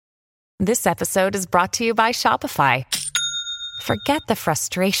This episode is brought to you by Shopify. Forget the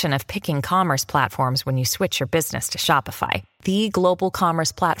frustration of picking commerce platforms when you switch your business to Shopify, the global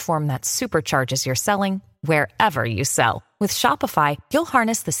commerce platform that supercharges your selling wherever you sell. With Shopify, you'll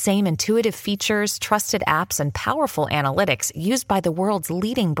harness the same intuitive features, trusted apps, and powerful analytics used by the world's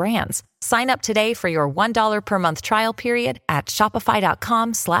leading brands. Sign up today for your $1 per month trial period at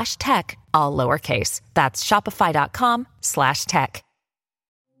shopify.com/tech, all lowercase. That's shopify.com/tech.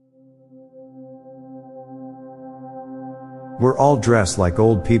 We're all dressed like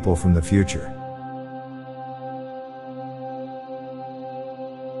old people from the future.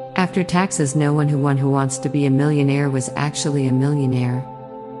 After taxes, no one who wants to be a millionaire was actually a millionaire.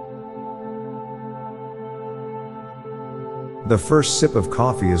 The first sip of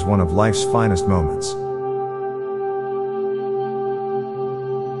coffee is one of life's finest moments.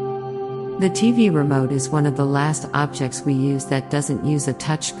 The TV remote is one of the last objects we use that doesn't use a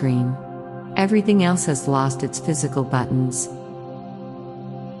touchscreen. Everything else has lost its physical buttons.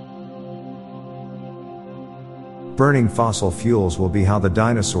 Burning fossil fuels will be how the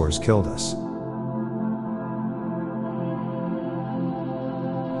dinosaurs killed us.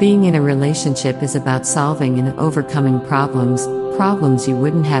 Being in a relationship is about solving and overcoming problems you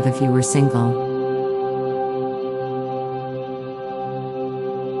wouldn't have if you were single.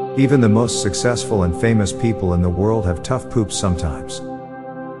 Even the most successful and famous people in the world have tough poops sometimes.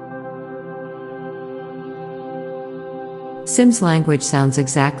 Sim's language sounds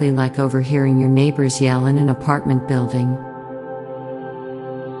exactly like overhearing your neighbors yell in an apartment building.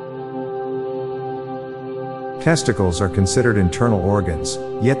 Testicles are considered internal organs,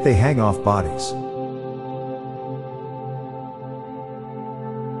 yet they hang off bodies.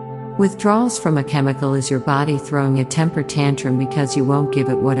 Withdrawals from a chemical is your body throwing a temper tantrum because you won't give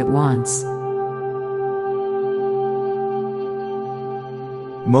it what it wants.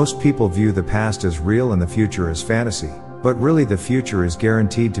 Most people view the past as real and the future as fantasy, but really the future is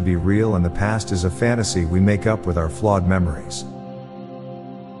guaranteed to be real and the past is a fantasy we make up with our flawed memories.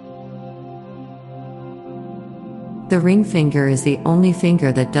 The ring finger is the only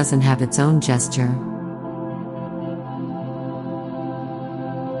finger that doesn't have its own gesture.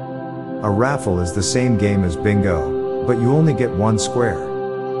 A raffle is the same game as bingo, but you only get one square.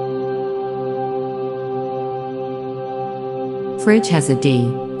 Fridge has a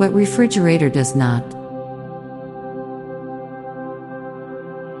D, but refrigerator does not.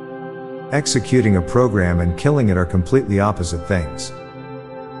 Executing a program and killing it are completely opposite things.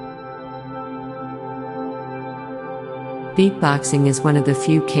 Beatboxing is one of the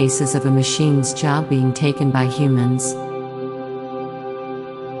few cases of a machine's job being taken by humans.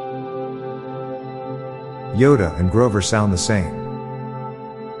 Yoda and Grover sound the same.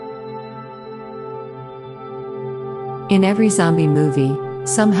 In every zombie movie,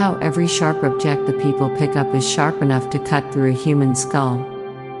 somehow every sharp object the people pick up is sharp enough to cut through a human skull.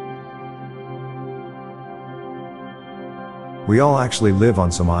 We all actually live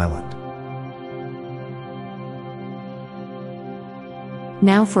on some island.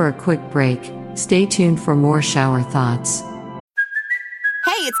 Now for a quick break, stay tuned for more shower thoughts.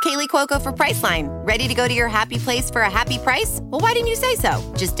 Hey, it's Kaylee Cuoco for Priceline. Ready to go to your happy place for a happy price? Well, why didn't you say so?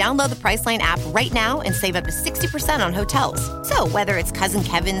 Just download the Priceline app right now and save up to 60% on hotels. So whether it's Cousin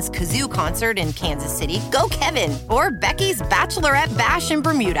Kevin's Kazoo Concert in Kansas City, go Kevin, or Becky's Bachelorette Bash in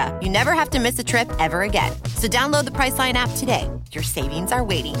Bermuda, you never have to miss a trip ever again. So download the Priceline app today. Your savings are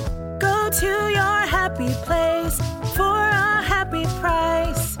waiting. Go to your happy place for a happy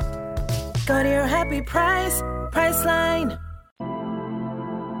price. Go to your happy price, Priceline.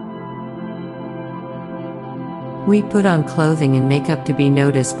 We put on clothing and makeup to be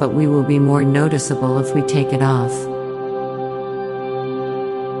noticed, but we will be more noticeable if we take it off.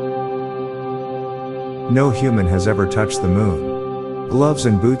 No human has ever touched the moon. Gloves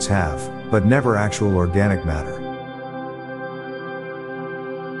and boots have, but never actual organic matter.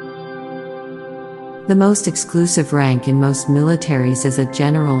 The most exclusive rank in most militaries is a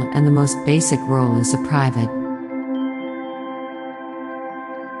general, and the most basic role is a private.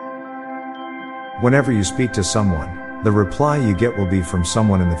 Whenever you speak to someone, the reply you get will be from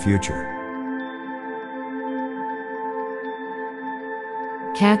someone in the future.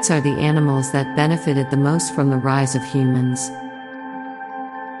 Cats are the animals that benefited the most from the rise of humans.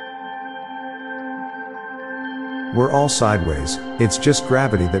 We're all sideways, it's just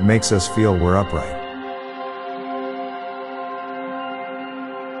gravity that makes us feel we're upright.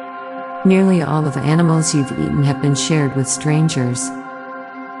 Nearly all of the animals you've eaten have been shared with strangers.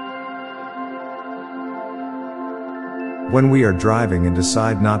 When we are driving and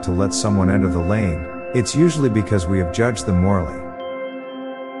decide not to let someone enter the lane, it's usually because we have judged them morally.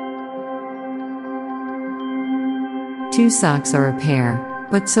 Two socks are a pair,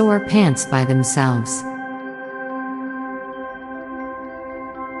 but so are pants by themselves.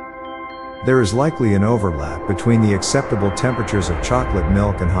 There is likely an overlap between the acceptable temperatures of chocolate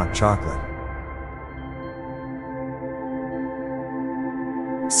milk and hot chocolate.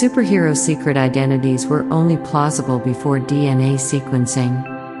 Superhero secret identities were only plausible before DNA sequencing.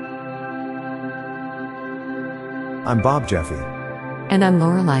 I'm Bob Jeffy. And I'm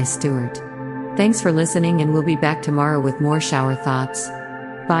Lorelei Stewart. Thanks for listening, and we'll be back tomorrow with more shower thoughts.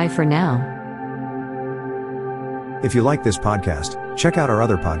 Bye for now. If you like this podcast, check out our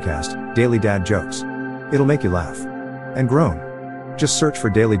other podcast, Daily Dad Jokes. It'll make you laugh and groan. Just search for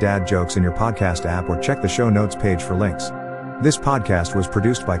Daily Dad Jokes in your podcast app or check the show notes page for links. This podcast was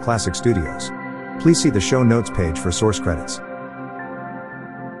produced by Classic Studios. Please see the show notes page for source credits.